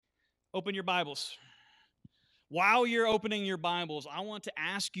Open your Bibles. While you're opening your Bibles, I want to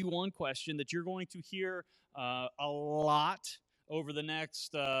ask you one question that you're going to hear a lot over the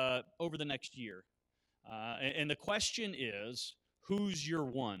next year. And the question is, who's your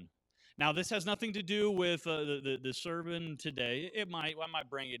one? Now, this has nothing to do with the sermon today. I might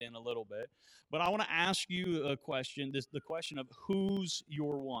bring it in a little bit, but I want to ask you a question. The question of who's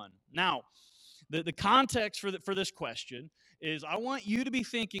your one. Now, the context for this question is I want you to be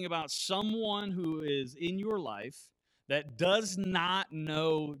thinking about someone who is in your life that does not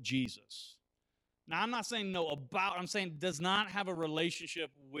know Jesus. Now, I'm not saying know about, I'm saying does not have a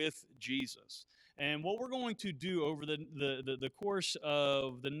relationship with Jesus. And what we're going to do over the course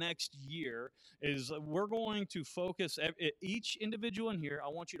of the next year is we're going to focus, each individual in here, I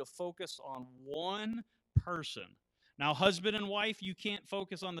want you to focus on one person. Now, husband and wife, you can't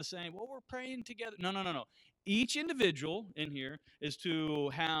focus on the same, well, we're praying together. No, no, no, no. Each individual in here is to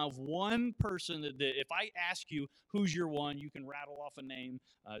have one person that if I ask you who's your one, you can rattle off a name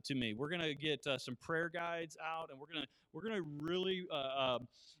to me. We're gonna get some prayer guides out, and we're gonna really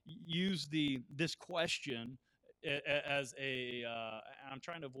use this question as a. I'm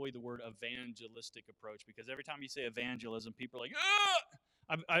trying to avoid the word evangelistic approach because every time you say evangelism, people are like, ah!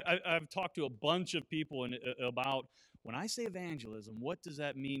 I've talked to a bunch of people about when I say evangelism, what does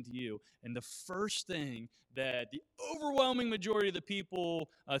that mean to you? And the first thing that the overwhelming majority of the people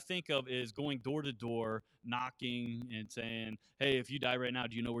think of is going door to door, knocking, and saying, "Hey, if you die right now,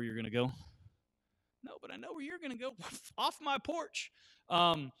 do you know where you're going to go?" No, but I know where you're going to go off my porch.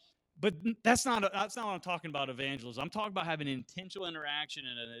 Um, but that's not what I'm talking about evangelism. I'm talking about having an intentional interaction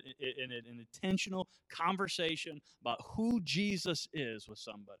and an intentional conversation about who Jesus is with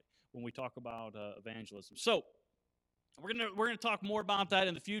somebody when we talk about evangelism. So we're gonna talk more about that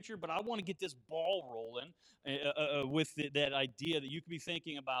in the future, but I want to get this ball rolling with that idea that you could be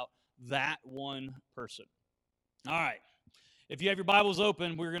thinking about that one person. All right, if you have your Bibles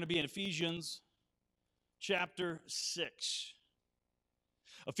open, we're going to be in Ephesians chapter 6.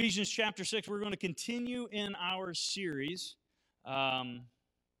 Ephesians chapter 6, we're going to continue in our series. Um,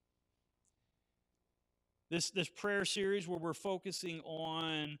 this prayer series where we're focusing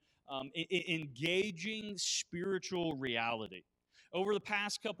on engaging spiritual reality. Over the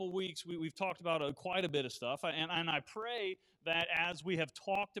past couple weeks, we've talked about quite a bit of stuff, and I pray that as we have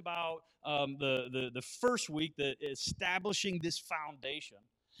talked about the first week, that establishing this foundation,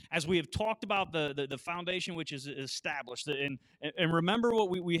 as we have talked about the foundation which is established, and remember what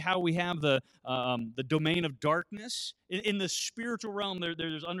we how we have the domain of darkness in the spiritual realm.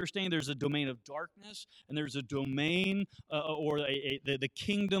 There's understanding there's a domain of darkness and there's a domain or the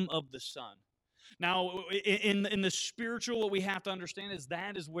kingdom of the sun. Now, in the spiritual, what we have to understand is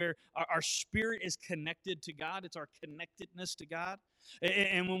that is where our spirit is connected to God. It's our connectedness to God.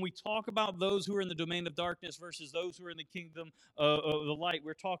 And when we talk about those who are in the domain of darkness versus those who are in the kingdom of the light,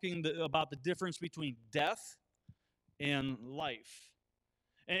 we're talking about the difference between death and life.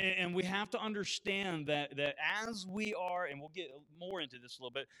 And we have to understand that as we are, and we'll get more into this a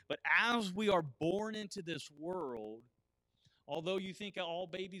little bit, but as we are born into this world, although you think all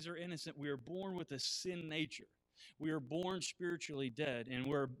babies are innocent, we are born with a sin nature. We are born spiritually dead, and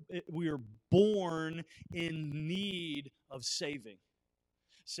we are born in need of saving.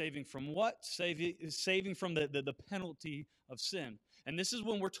 Saving from what? Saving from the penalty of sin. And this is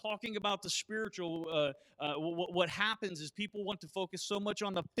when we're talking about the spiritual. What happens is people want to focus so much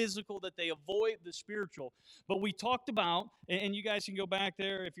on the physical that they avoid the spiritual. But we talked about, and you guys can go back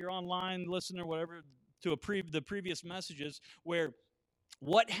there if you're online, listen or whatever, to the previous messages, where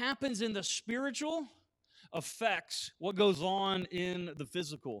what happens in the spiritual affects what goes on in the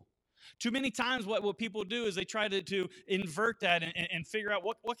physical. Too many times what people do is they try to invert that and figure out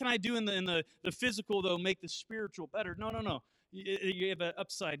what can I do in the physical, though, make the spiritual better. No, no, no. You have it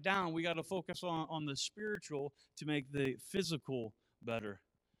upside down. We got to focus on the spiritual to make the physical better.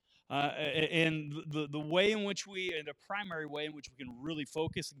 And the way in which and the primary way in which we can really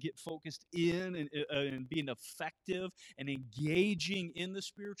focus and get focused in and being effective and engaging in the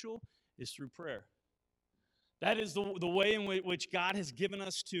spiritual is through prayer. That is the way in which God has given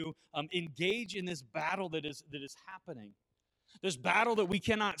us to engage in this battle that is happening. This battle that we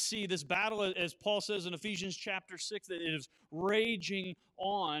cannot see, this battle, as Paul says in Ephesians chapter 6, that it is raging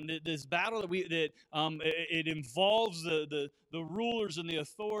on. This battle it involves the rulers and the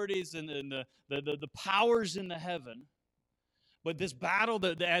authorities and the powers in the heaven. But this battle,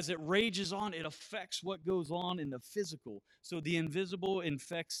 that as it rages on, it affects what goes on in the physical. So the invisible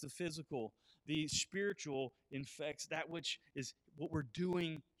infects the physical. The spiritual infects that which is what we're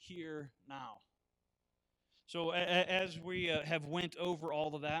doing here now. So as we have went over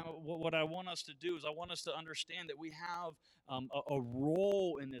all of that, what I want us to do is I want us to understand that we have a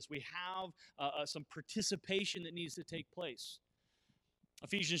role in this. We have some participation that needs to take place.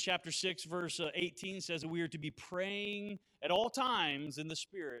 Ephesians chapter 6, verse 18 says that we are to be praying at all times in the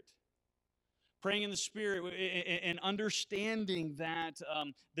Spirit. Praying in the Spirit and understanding that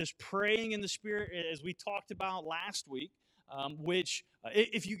this praying in the Spirit, as we talked about last week, which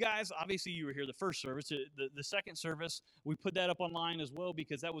if you guys, obviously you were here the first service, the second service, we put that up online as well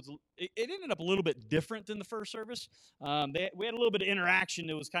because it ended up a little bit different than the first service. We had a little bit of interaction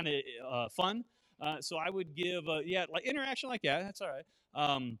that was kind of fun. So I would give, like interaction like that. That's all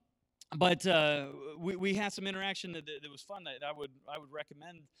right. But we had some interaction that was fun that I would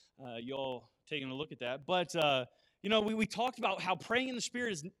recommend y'all taking a look at that. But we talked about how praying in the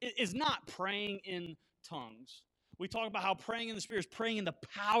Spirit is not praying in tongues. We talk about how praying in the Spirit is praying in the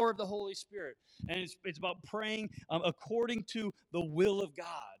power of the Holy Spirit, and it's about praying according to the will of God.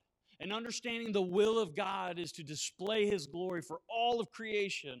 And understanding the will of God is to display His glory for all of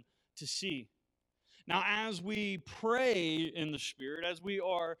creation to see. Now, as we pray in the Spirit, as we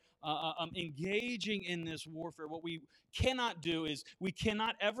are engaging in this warfare, what we cannot do is we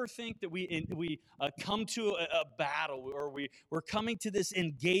cannot ever think that we come to a battle or we're coming to this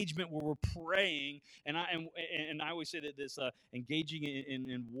engagement where we're praying. And I always say that this engaging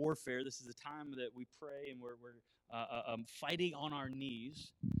in warfare, this is a time that we pray and we're fighting on our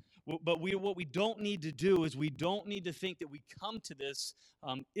knees. But what we don't need to do is we don't need to think that we come to this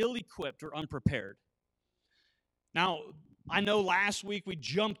ill-equipped or unprepared. Now, I know last week we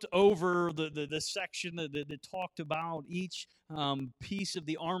jumped over the section that talked about each piece of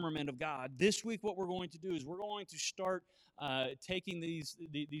the armament of God. This week what we're going to do is we're going to start taking these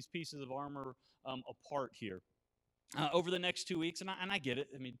pieces of armor apart here. Over the next 2 weeks, and I get it.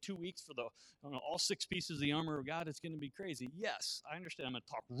 I mean, 2 weeks for all 6 pieces of the armor of God, it's going to be crazy. Yes, I understand. I'm going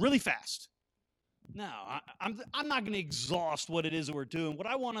to talk really fast. No, I'm not going to exhaust what it is that we're doing. What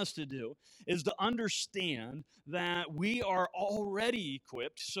I want us to do is to understand that we are already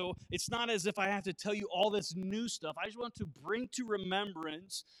equipped. So it's not as if I have to tell you all this new stuff. I just want to bring to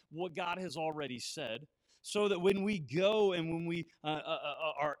remembrance what God has already said, so that when we go and when we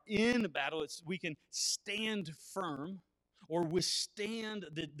are in battle, we can stand firm or withstand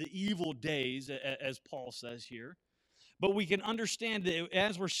the evil days, as Paul says here. But we can understand that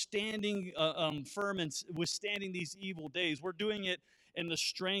as we're standing firm and withstanding these evil days, we're doing it in the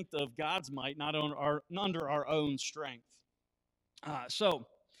strength of God's might, not under our own strength. So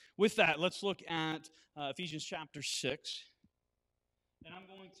with that, let's look at Ephesians chapter 6. And I'm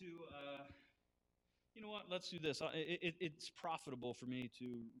going to... you know what? Let's do this. It's profitable for me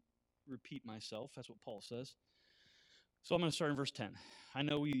to repeat myself. That's what Paul says. So I'm going to start in verse 10. I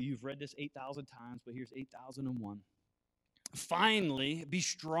know you've read this 8,000 times, but here's 8,001. Finally, be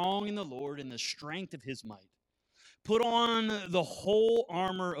strong in the Lord and the strength of His might. Put on the whole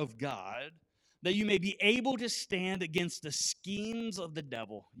armor of God, that you may be able to stand against the schemes of the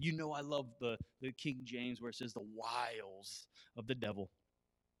devil. You know I love the King James where it says the wiles of the devil.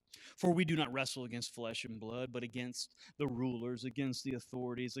 For we do not wrestle against flesh and blood, but against the rulers, against the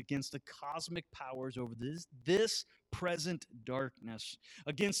authorities, against the cosmic powers over this present darkness,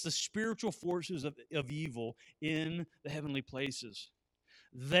 against the spiritual forces of evil in the heavenly places.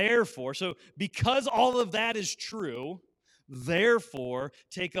 Therefore, so because all of that is true, therefore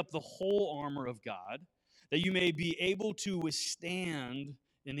take up the whole armor of God, that you may be able to withstand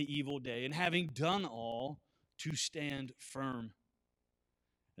in the evil day, and having done all, to stand firm.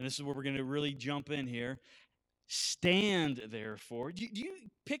 And this is where we're going to really jump in here. Stand, therefore. Do you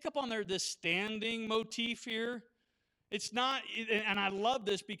pick up on this standing motif here? It's not, and I love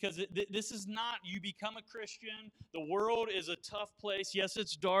this because this is not you become a Christian. The world is a tough place. Yes,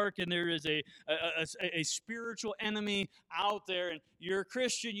 it's dark, and there is a spiritual enemy out there. And you're a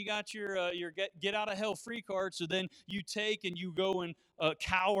Christian. You got your get out of hell free card. So then you take and you go and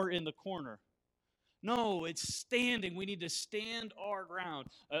cower in the corner. No, it's standing. We need to stand our ground.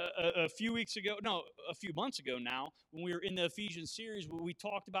 A few months ago now, when we were in the Ephesians series, we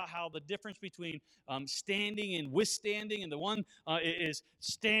talked about how the difference between standing and withstanding, and the one is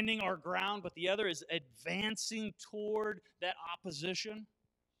standing our ground, but the other is advancing toward that opposition.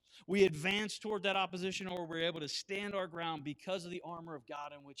 We advance toward that opposition, or we're able to stand our ground because of the armor of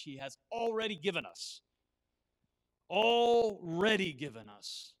God in which He has already given us. Already given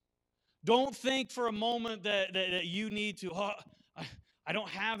us. Don't think for a moment that you need to, I don't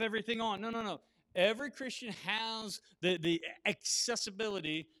have everything on. No. Every Christian has the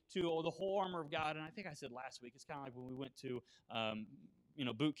accessibility to the whole armor of God. And I think I said last week, it's kind of like when we went to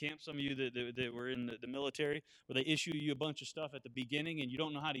boot camp, some of you that were in the military, where they issue you a bunch of stuff at the beginning and you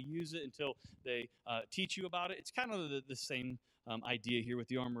don't know how to use it until they teach you about it. It's kind of the same idea here with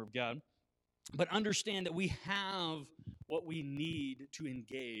the armor of God. But understand that we have what we need to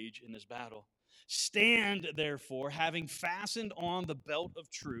engage in this battle. Stand, therefore, having fastened on the belt of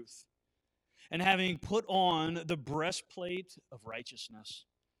truth and having put on the breastplate of righteousness,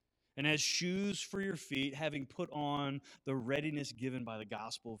 and as shoes for your feet, having put on the readiness given by the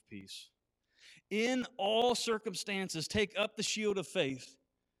gospel of peace. In all circumstances, take up the shield of faith,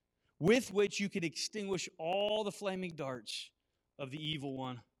 with which you can extinguish all the flaming darts of the evil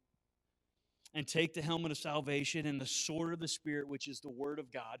one. And take the helmet of salvation and the sword of the Spirit, which is the word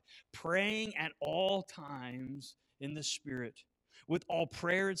of God, praying at all times in the Spirit, with all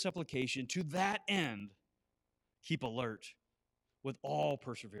prayer and supplication. To that end, keep alert with all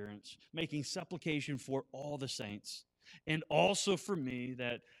perseverance, making supplication for all the saints, and also for me,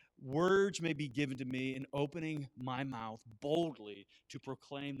 that words may be given to me in opening my mouth boldly to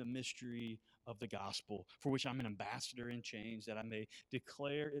proclaim the mystery of the gospel, for which I'm an ambassador in chains, that I may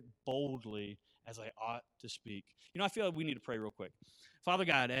declare it boldly as I ought to speak. I feel like we need to pray real quick. Father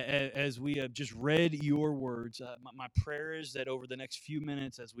God, as we have just read your words, my prayer is that over the next few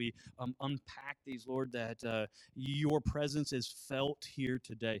minutes, as we unpack these, Lord, that your presence is felt here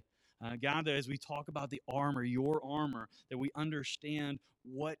today. God, that as we talk about the armor, your armor, that we understand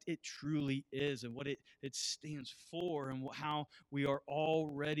what it truly is and what it stands for, and how we are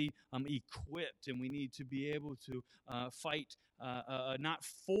already equipped, and we need to be able to fight not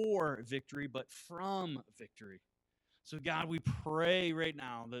for victory, but from victory. So God, we pray right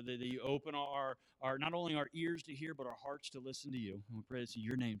now that you open our not only our ears to hear, but our hearts to listen to you. And we pray this in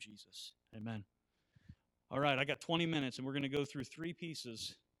your name, Jesus. Amen. All right, I got 20 minutes, and we're going to go through 3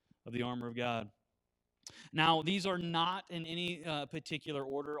 pieces of the armor of God. Now, these are not in any particular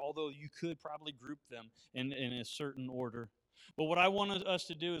order, although you could probably group them in a certain order. But what I want us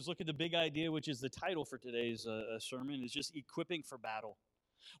to do is look at the big idea, which is the title for today's sermon, is just equipping for battle.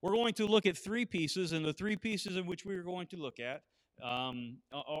 We're going to look at 3 pieces, and the 3 pieces in which we are going to look at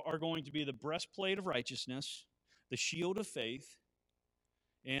are going to be the breastplate of righteousness, the shield of faith,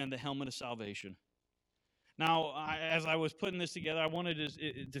 and the helmet of salvation. Now, as I was putting this together, I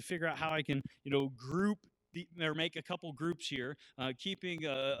wanted to figure out how I can, group or make a couple groups here, keeping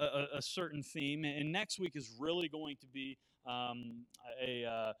a certain theme. And next week is really going to be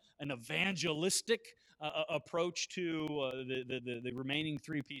an evangelistic approach to the remaining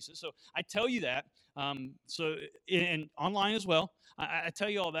 3 pieces. So I tell you that. And online as well. I tell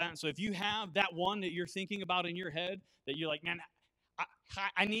you all that. And so if you have that one that you're thinking about in your head, that you're like, man,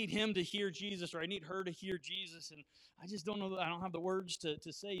 I need him to hear Jesus, or I need her to hear Jesus, and I just don't know, I don't have the words to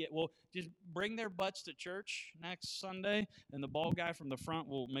say it. Well, just bring their butts to church next Sunday, and the bald guy from the front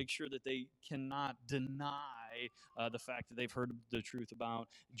will make sure that they cannot deny the fact that they've heard the truth about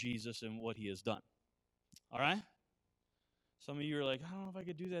Jesus and what he has done. All right? Some of you are like, I don't know if I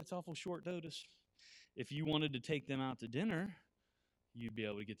could do that. It's awful short notice. If you wanted to take them out to dinner, you'd be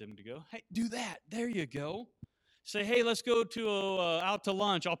able to get them to go. Hey, do that. There you go. Say, hey, let's go out to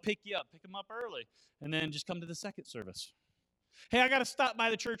lunch. I'll pick you up. Pick them up early. And then just come to the second service. Hey, I got to stop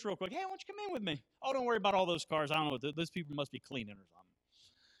by the church real quick. Hey, why don't you come in with me? Oh, don't worry about all those cars. I don't know. Those people must be cleaning or something.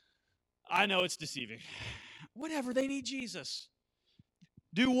 I know it's deceiving. Whatever. They need Jesus.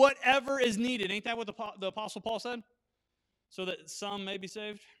 Do whatever is needed. Ain't that what the Apostle Paul said? So that some may be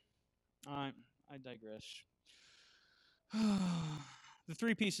saved? All right. I digress. The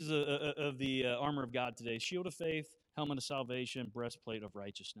 3 pieces of the armor of God today: shield of faith, helmet of salvation, breastplate of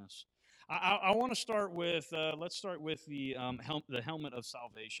righteousness. I want to start with, let's start with the helmet of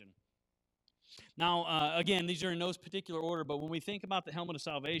salvation. Now, again, these are in no particular order, but when we think about the helmet of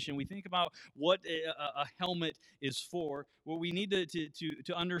salvation, we think about what a helmet is for. What we need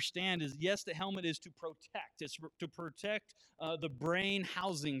to understand is, yes, the helmet is to protect. It's to protect the brain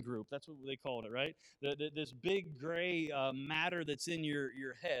housing group. That's what they called it, right? This big gray matter that's in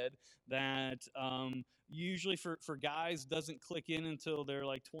your head that usually for guys doesn't click in until they're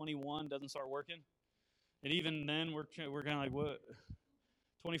like 21, doesn't start working. And even then, we're kind of like, what?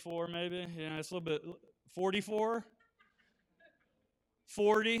 24 maybe? Yeah, it's a little bit. 44?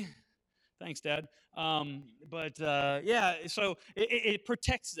 40? Thanks, Dad. Yeah, so it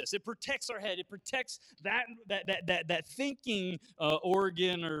protects this. It protects our head. It protects that thinking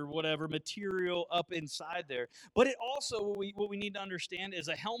organ or whatever material up inside there. But it also, what we need to understand is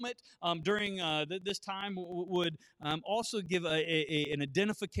a helmet during this time would also give an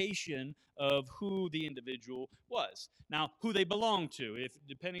identification of who the individual was. Now, who they belong to, if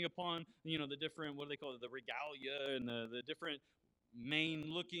depending upon the different, what do they call it, the regalia and the different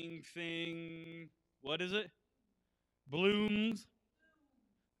main-looking thing. What is it? Blooms,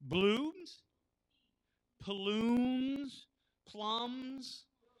 blooms, balloons, plums.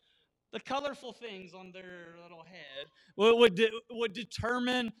 The colorful things on their little head would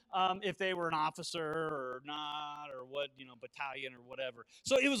determine if they were an officer or not, or what, battalion or whatever.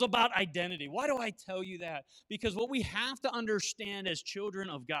 So it was about identity. Why do I tell you that? Because what we have to understand as children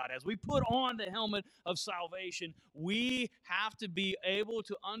of God, as we put on the helmet of salvation, we have to be able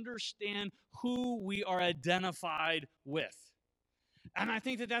to understand who we are identified with. And I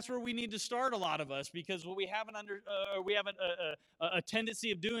think that that's where we need to start, a lot of us, because what we have a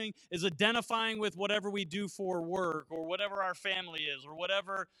tendency of doing is identifying with whatever we do for work or whatever our family is or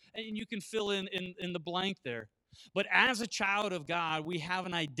whatever, and you can fill in the blank there. But as a child of God, we have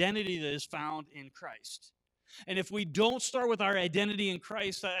an identity that is found in Christ. And if we don't start with our identity in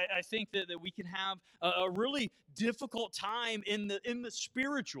Christ, I think that we can have a really difficult time in the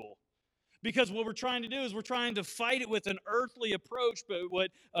spiritual. Because what we're trying to do is we're trying to fight it with an earthly approach, but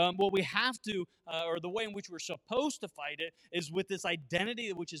what we have to, or the way in which we're supposed to fight it, is with this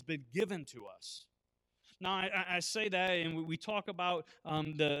identity which has been given to us. Now, I say that, and we talk about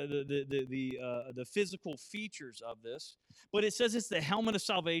the physical features of this, but it says it's the helmet of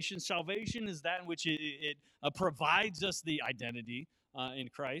salvation. Salvation is that in which it provides us the identity in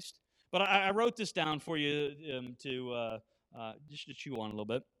Christ. But I wrote this down for you just to chew on a little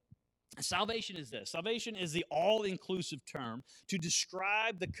bit. Salvation is this. Salvation is the all-inclusive term to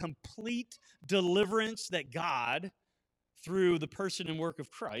describe the complete deliverance that God, through the person and work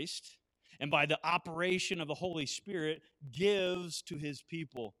of Christ, and by the operation of the Holy Spirit, gives to his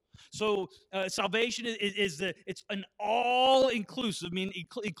people. So salvation it's an all-inclusive,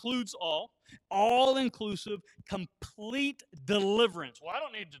 includes all-inclusive, complete deliverance. Well, I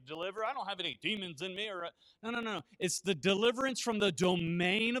don't need to deliver. I don't have any demons in me. No. It's the deliverance from the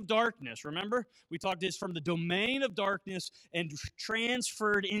domain of darkness. Remember? We talked this from the domain of darkness and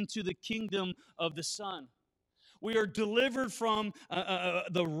transferred into the kingdom of the Son. We are delivered from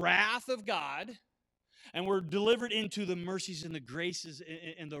the wrath of God, and we're delivered into the mercies and the graces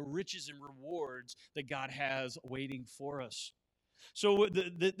and the riches and rewards that God has waiting for us. So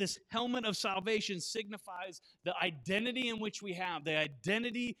this helmet of salvation signifies the identity in which we have, the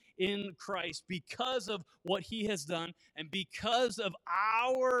identity in Christ because of what he has done and because of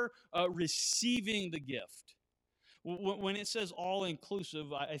our receiving the gift. When it says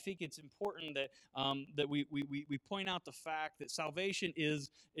all-inclusive, I think it's important that we point out the fact that salvation is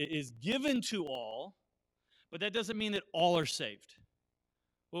given to all, but that doesn't mean that all are saved.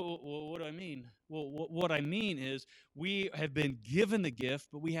 Well, what do I mean? Well, what I mean is we have been given the gift,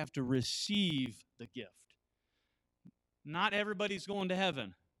 but we have to receive the gift. Not everybody's going to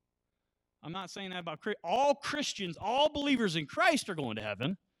heaven. I'm not saying that about all Christians, all believers in Christ are going to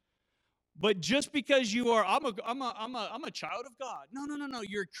heaven. But just because you are, I'm a child of God. No.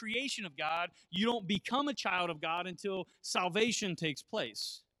 You're a creation of God. You don't become a child of God until salvation takes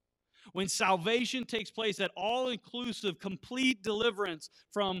place. When salvation takes place, that all-inclusive, complete deliverance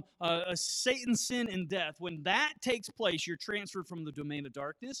from Satan's sin and death, when that takes place, you're transferred from the domain of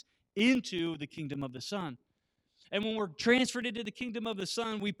darkness into the kingdom of the Son. And when we're transferred into the kingdom of the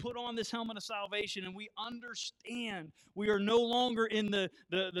Son, we put on this helmet of salvation and we understand we are no longer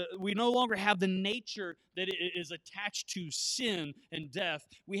we no longer have the nature that is attached to sin and death.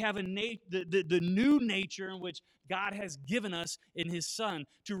 We have the new nature in which God has given us in his Son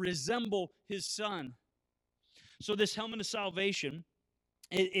to resemble his Son. So this helmet of salvation,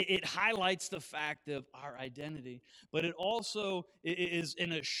 it highlights the fact of our identity, but it also is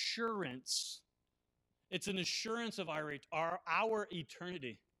an assurance. It's an assurance of our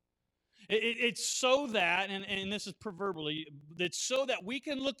eternity. It's so that, and this is proverbially, it's so that we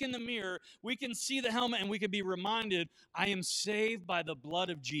can look in the mirror, we can see the helmet, and we can be reminded, I am saved by the blood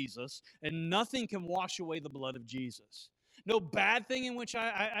of Jesus, and nothing can wash away the blood of Jesus. No bad thing in which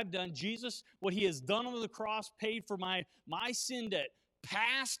I've done. Jesus, what he has done on the cross, paid for my sin debt,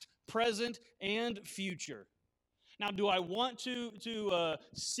 past, present, and future. Now, do I want to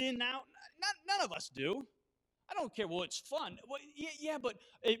sin now? None of us do. I don't care. Well, it's fun. Well, yeah, but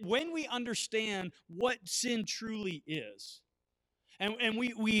when we understand what sin truly is, and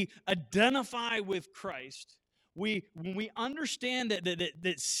we identify with Christ, when we understand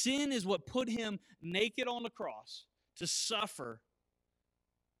that sin is what put him naked on the cross to suffer,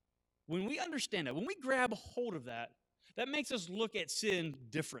 when we understand that, when we grab hold of that, that makes us look at sin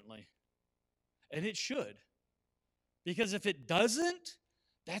differently. And it should. Because if it doesn't,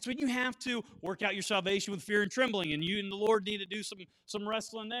 That's when you have to work out your salvation with fear and trembling, and you and the Lord need to do some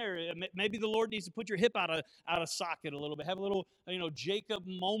wrestling there. Maybe the Lord needs to put your hip out of socket a little bit, have a little Jacob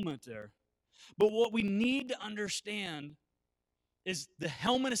moment there. But what we need to understand is the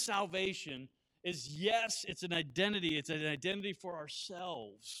helmet of salvation is, yes, it's an identity. It's an identity for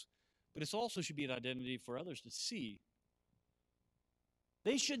ourselves, but it also should be an identity for others to see.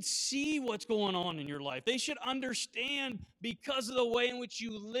 They should see what's going on in your life. They should understand, because of the way in which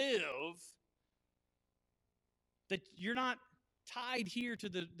you live, that you're not tied here to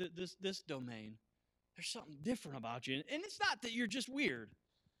this domain. There's something different about you. And it's not that you're just weird.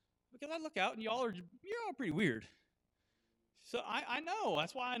 Because I look out and you're all pretty weird. So I know.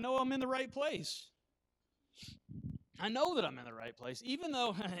 That's why I know I'm in the right place. I know that I'm in the right place. Even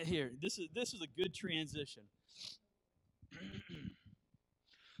though, here, this is a good transition.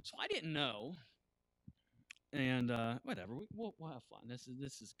 So I didn't know, and whatever, we'll have fun. This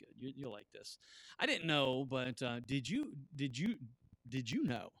is good. You'll like this. I didn't know, but did you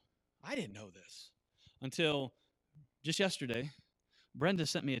know? I didn't know this until just yesterday. Brenda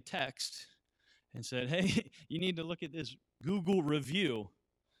sent me a text and said, "Hey, you need to look at this Google review."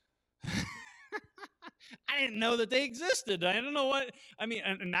 I didn't know that they existed. I don't know what I mean.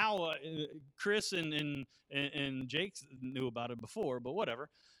 And now Chris and Jake knew about it before, but whatever.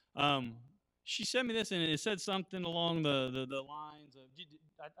 She sent me this, and it said something along the lines of.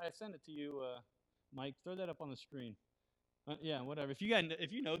 I sent it to you, Mike. Throw that up on the screen. Yeah, whatever. If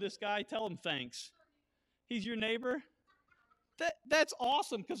you know this guy, tell him thanks. He's your neighbor. That's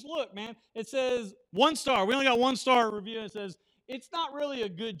awesome. Because look, man, it says 1 star. We only got 1 star review. And it says, it's not really a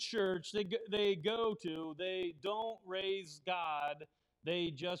good church they go to. They don't raise God. They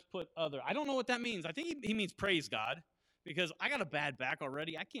just put other. I don't know what that means. I think he means praise God, because I got a bad back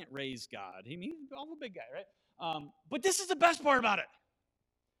already. I can't raise God. I'm a big guy, right? But this is the best part about it.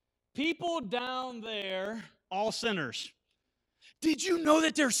 People down there, all sinners. Did you know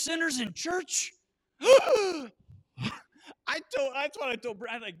that there's sinners in church? That's what I told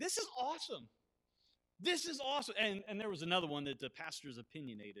Brad. I'm like, this is awesome. This is awesome. And there was another one that the pastor's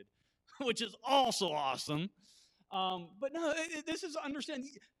opinionated, which is also awesome. But no, this is understand.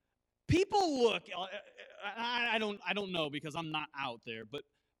 People look. I don't know, because I'm not out there. But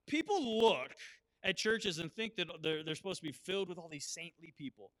people look at churches and think that they're supposed to be filled with all these saintly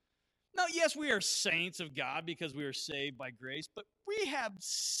people. Now, yes, we are saints of God because we are saved by grace, but we have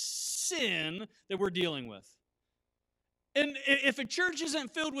sin that we're dealing with. And if a church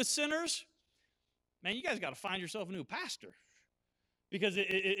isn't filled with sinners, man, you guys got to find yourself a new pastor. Because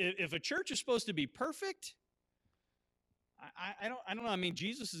if a church is supposed to be perfect, I don't know. I mean,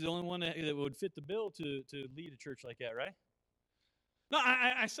 Jesus is the only one that would fit the bill to lead a church like that, right? No,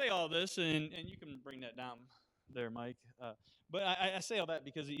 I say all this, and you can bring that down there, Mike. But I say all that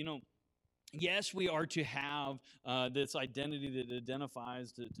because, yes, we are to have this identity that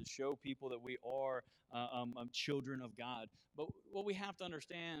identifies to show people that we are children of God. But what we have to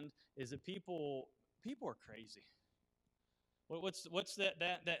understand is that people are crazy. What's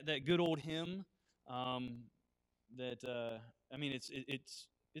that good old hymn?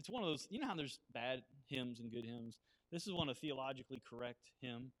 It's one of those. You know how there's bad hymns and good hymns. This is one a theologically correct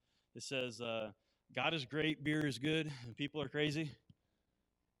hymn. It says, "God is great, beer is good, and people are crazy."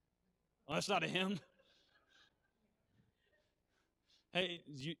 Well, that's not a hymn. Hey,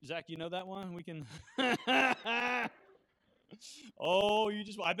 Zach, you know that one? We can. Oh,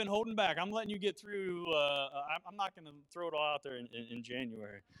 I've been holding back. I'm letting you get through. I'm not going to throw it all out there in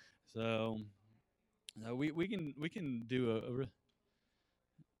January. So we can do a.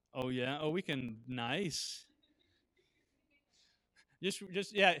 Oh yeah. Oh, we can. Nice.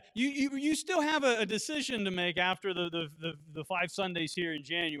 Just yeah. You still have a decision to make after the 5 Sundays here in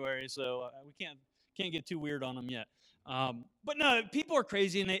January. So we can't get too weird on them yet. But no, people are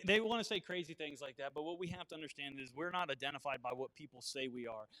crazy, and they want to say crazy things like that. But what we have to understand is we're not identified by what people say we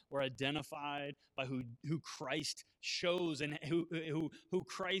are. We're identified by who Christ shows and who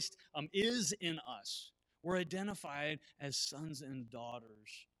Christ is in us. We're identified as sons and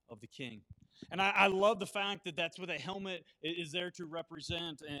daughters of the King. And I love the fact that that's what a helmet is there to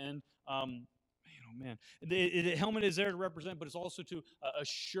represent. And man, the helmet is there to represent, but it's also to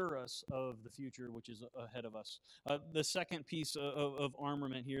assure us of the future, which is ahead of us. The second piece of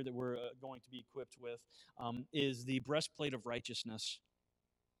armament here that we're going to be equipped with is the breastplate of righteousness.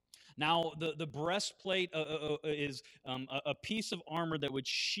 Now, the breastplate is a piece of armor that would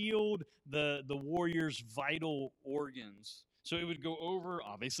shield the warrior's vital organs. So it would go over,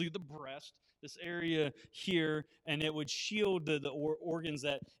 obviously, the breast, this area here, and it would shield the organs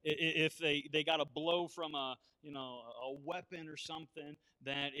that if they got a blow from a weapon or something,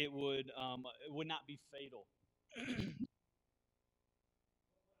 that it would not be fatal.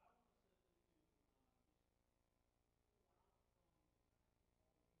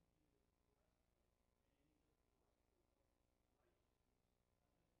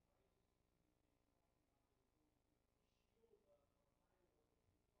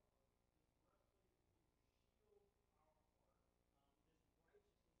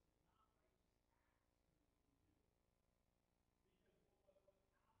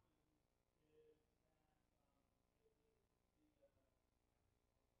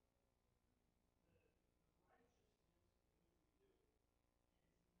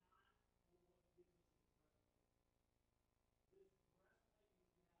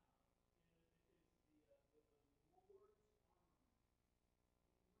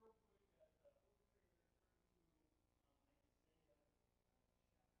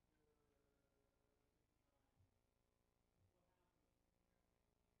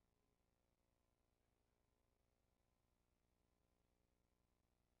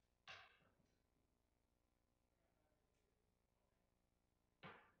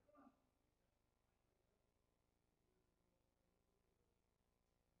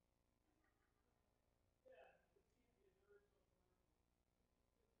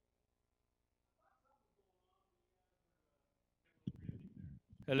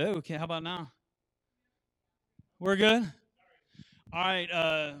 Hello. Okay. How about now? We're good. All right.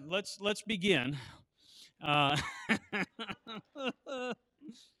 Let's begin. Uh,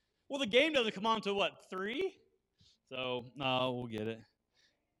 well, the game doesn't come on to what 3, so we'll get it.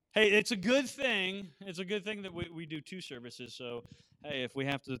 Hey, it's a good thing. It's a good thing that we do 2 services. So hey, if we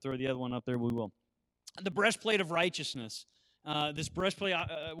have to throw the other one up there, we will. The breastplate of righteousness. This breastplate,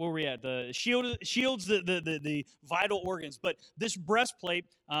 where we at? The shields the vital organs, but this breastplate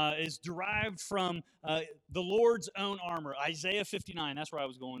is derived from the Lord's own armor. Isaiah 59. That's where I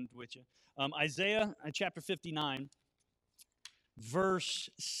was going with you. Isaiah chapter 59, verse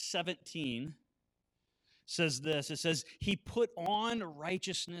 17 says this. It says, he put on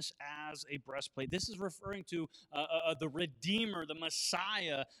righteousness as a breastplate. This is referring to the Redeemer, the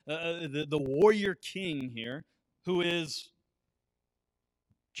Messiah, the warrior king here, who is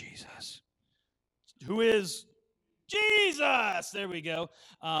Jesus. Who is Jesus? There we go.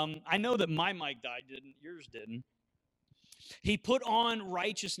 I know that my mic died, didn't yours didn't. He put on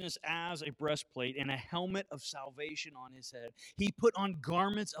righteousness as a breastplate and a helmet of salvation on his head. He put on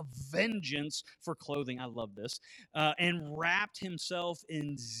garments of vengeance for clothing. I love this. And wrapped himself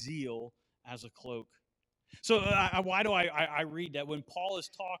in zeal as a cloak. So why do I read that? When Paul is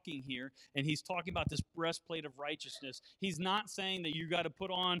talking here and he's talking about this breastplate of righteousness, he's not saying that you got to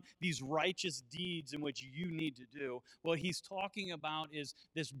put on these righteous deeds in which you need to do. What he's talking about is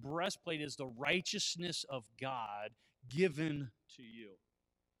this breastplate is the righteousness of God given to you.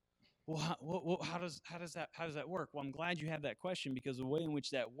 Well, how does that work? Well, I'm glad you have that question, because the way in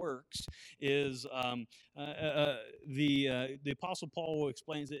which that works is the Apostle Paul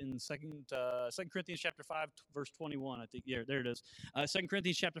explains it in Second Corinthians chapter 5 verse 21. I think there it is. 2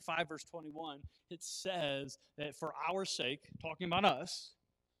 Corinthians chapter 5 verse 21. It says that for our sake, talking about us,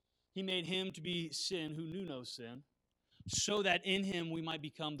 he made him to be sin who knew no sin, so that in him we might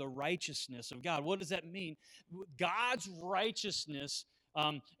become the righteousness of God. What does that mean? God's righteousness,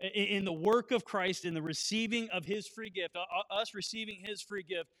 in the work of Christ, in the receiving of his free gift, us receiving his free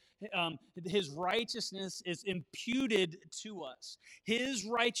gift, his righteousness is imputed to us. His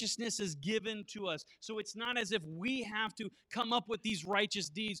righteousness is given to us. So it's not as if we have to come up with these righteous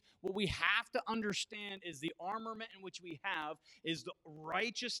deeds. What we have to understand is the armament in which we have is the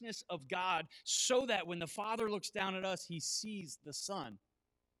righteousness of God, so that when the Father looks down at us, he sees the Son.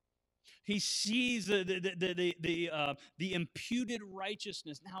 He sees the imputed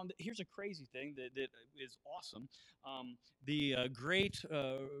righteousness. Now, here's a crazy thing that is awesome. The great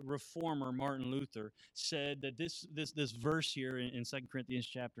reformer Martin Luther said that this verse here in 2 Corinthians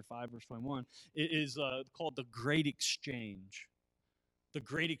chapter 5, verse 21, is called the Great Exchange. The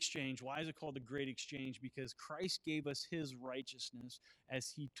Great Exchange. Why is it called the Great Exchange? Because Christ gave us his righteousness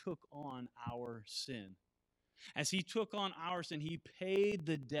as he took on our sin. As he took on our sin, he paid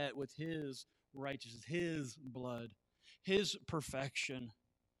the debt with his righteousness, his blood, his perfection.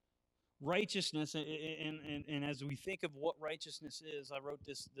 Righteousness, and as we think of what righteousness is, I wrote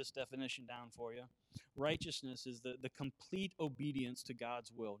this definition down for you. Righteousness is the complete obedience to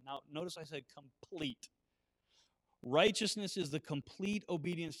God's will. Now, notice I said complete. Righteousness is the complete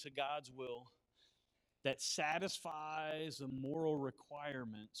obedience to God's will that satisfies the moral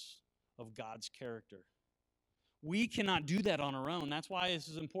requirements of God's character. We cannot do that on our own. That's why this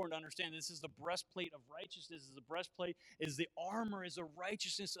is important to understand. This is the breastplate of righteousness. This is the breastplate, is the armor, is the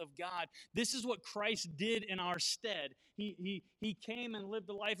righteousness of God. This is what Christ did in our stead. He came and lived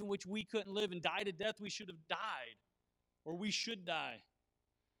a life in which we couldn't live and died a death we should have died, or we should die.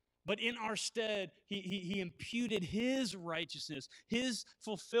 But in our stead, he imputed his righteousness, his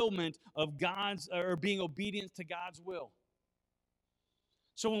fulfillment of God's, or being obedient to God's will.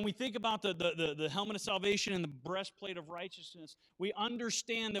 So when we think about the helmet of salvation and the breastplate of righteousness, we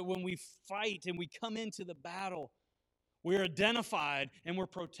understand that when we fight and we come into the battle, we're identified and we're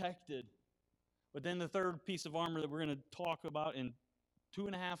protected. But then the third piece of armor that we're going to talk about in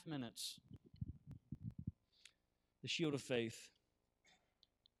 2.5 minutes, the shield of faith.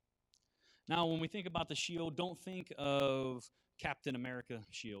 Now, when we think about the shield, don't think of Captain America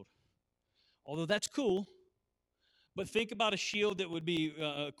shield. Although that's cool, but think about a shield that would be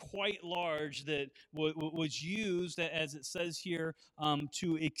quite large that was used, as it says here,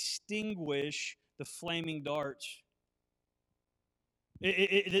 to extinguish the flaming darts.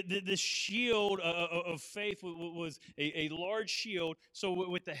 The shield of faith was a large shield. So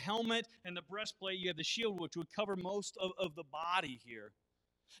with the helmet and the breastplate, you have the shield, which would cover most of the body here.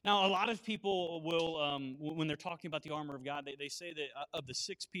 Now, a lot of people will, when they're talking about the armor of God, they say that of the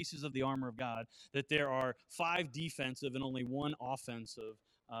 6 pieces of the armor of God, that there are 5 defensive and only 1 offensive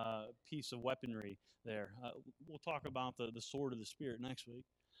piece of weaponry there. We'll talk about the sword of the Spirit next week.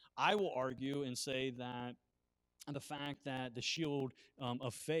 I will argue and say that the fact that the shield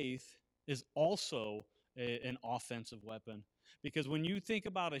of faith is also an offensive weapon. Because when you think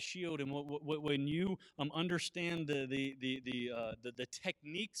about a shield and when you understand the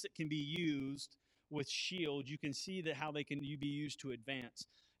techniques that can be used with shields, you can see that how they can be used to advance.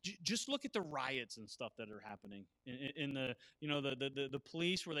 Just look at the riots and stuff that are happening in the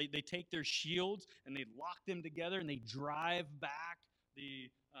police, where they take their shields and they lock them together and they drive back the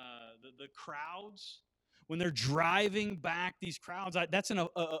crowds. When they're driving back these crowds, that's an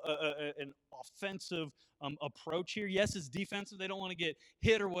offensive approach here. Yes, it's defensive. They don't want to get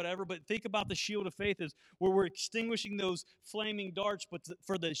hit or whatever, but think about the shield of faith as where we're extinguishing those flaming darts. But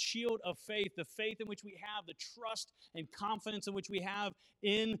for the shield of faith, the faith in which we have, the trust and confidence in which we have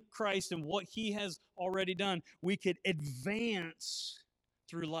in Christ and what he has already done, we could advance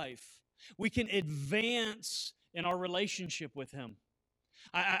through life. We can advance in our relationship with him.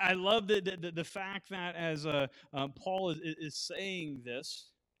 I love the fact that as Paul is saying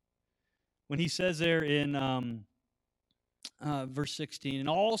this, when he says there in verse 16, in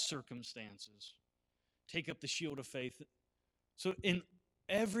all circumstances, take up the shield of faith. So in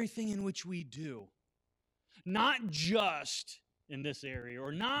everything in which we do, not just in this area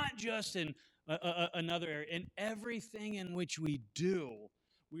or not just in another area, in everything in which we do,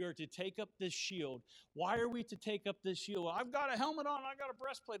 we are to take up this shield. Why are we to take up this shield? Well, I've got a helmet on. I've got a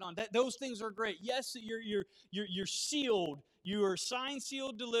breastplate on. Those things are great. Yes, you're sealed. You are signed,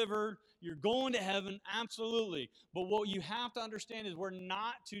 sealed, delivered. You're going to heaven, absolutely. But what you have to understand is we're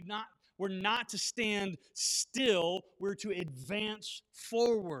not to stand still. We're to advance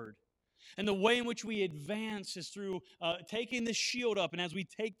forward. And the way in which we advance is through taking this shield up. And as we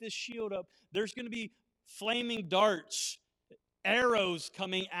take this shield up, there's going to be flaming darts, arrows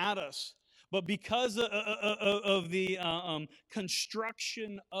coming at us. But because of the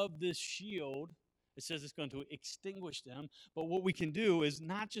construction of this shield, it says it's going to extinguish them. But what we can do is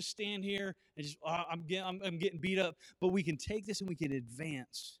not just stand here and just, I'm getting beat up, but we can take this and we can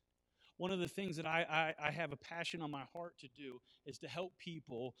advance. One of the things that I have a passion on my heart to do is to help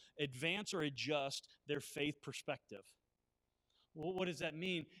people advance or adjust their faith perspective. Well, what does that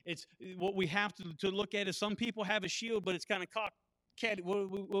mean? It's what we have to look at is some people have a shield, but it's kind of what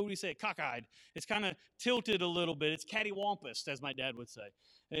would we say? Cockeyed. It's kind of tilted a little bit. It's cattywampus, as my dad would say.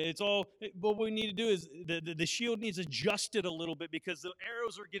 It's all. What we need to do is the shield needs adjusted a little bit because the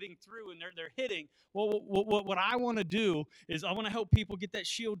arrows are getting through and they're hitting. Well, what I want to do is I want to help people get that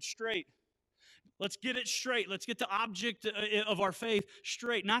shield straight. Let's get it straight. Let's get the object of our faith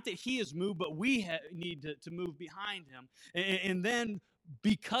straight. Not that he is moved, but we need to move behind him. And then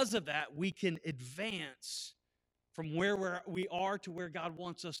because of that, we can advance from where we are to where God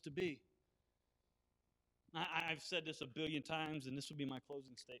wants us to be. I've said this a billion times, and this will be my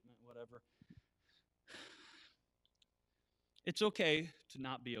closing statement, whatever. It's okay to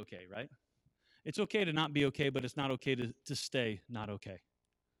not be okay, right? It's okay to not be okay, but it's not okay to stay not okay.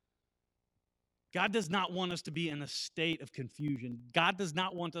 God does not want us to be in a state of confusion. God does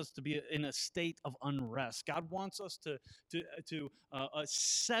not want us to be in a state of unrest. God wants us to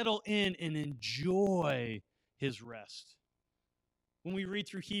settle in and enjoy his rest. When we read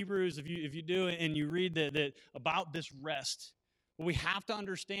through Hebrews, if you do it and you read that about this rest, what we have to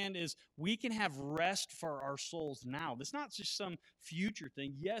understand is we can have rest for our souls now. That's not just some future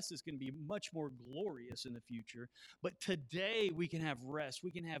thing. Yes, it's going to be much more glorious in the future, but today we can have rest.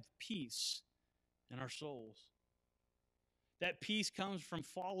 We can have peace in our souls. That peace comes from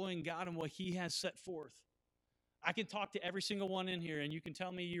following God and what He has set forth. I can talk to every single one in here, and you can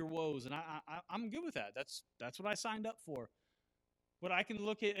tell me your woes, and I'm good with that. That's what I signed up for. But I can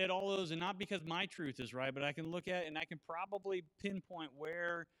look at all those, and not because my truth is right, but I can look at and I can probably pinpoint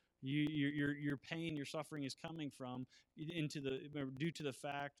where your pain, your suffering is coming from due to the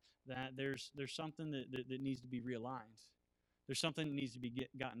fact that there's something that needs to be realigned. There's something that needs to be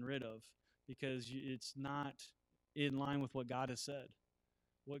gotten rid of because it's not in line with what God has said,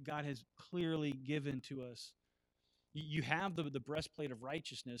 what God has clearly given to us. You have the breastplate of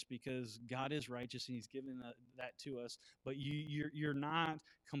righteousness because God is righteous and He's given that to us, but you're not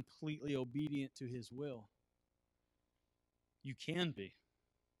completely obedient to His will. You can be.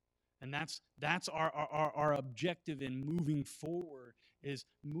 And that's our objective in moving forward, is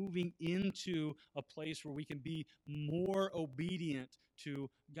moving into a place where we can be more obedient to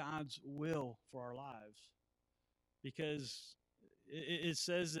God's will for our lives. Because it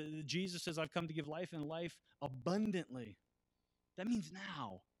says, Jesus says, I've come to give life and life abundantly. That means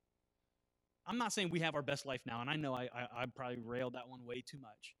now. I'm not saying we have our best life now, and I know I probably railed that one way too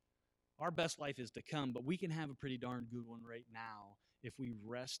much. Our best life is to come, but we can have a pretty darn good one right now if we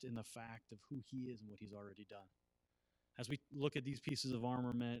rest in the fact of who He is and what He's already done. As we look at these pieces of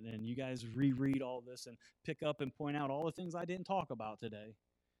armament, and you guys reread all this and pick up and point out all the things I didn't talk about today,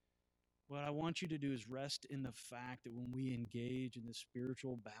 what I want you to do is rest in the fact that when we engage in this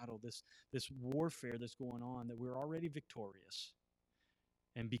spiritual battle, this warfare that's going on, that we're already victorious.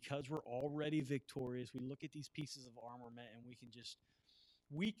 And because we're already victorious, we look at these pieces of armament and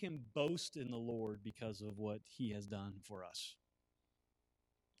we can boast in the Lord because of what He has done for us.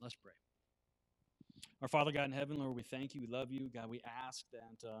 Let's pray. Our Father God in heaven, Lord, we thank You. We love You. God, we ask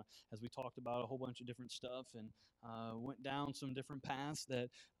that as we talked about a whole bunch of different stuff and went down some different paths, that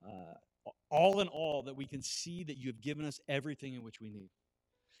all in all, that we can see that You have given us everything in which we need.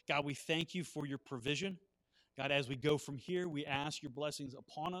 God, we thank You for Your provision. God, as we go from here, we ask Your blessings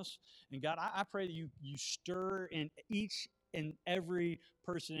upon us. And God, I pray that you stir in each and every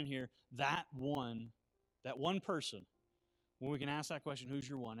person in here that one person, when we can ask that question, who's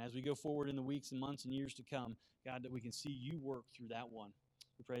your one? As we go forward in the weeks and months and years to come, God, that we can see You work through that one.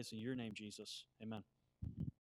 We pray this in Your name, Jesus. Amen.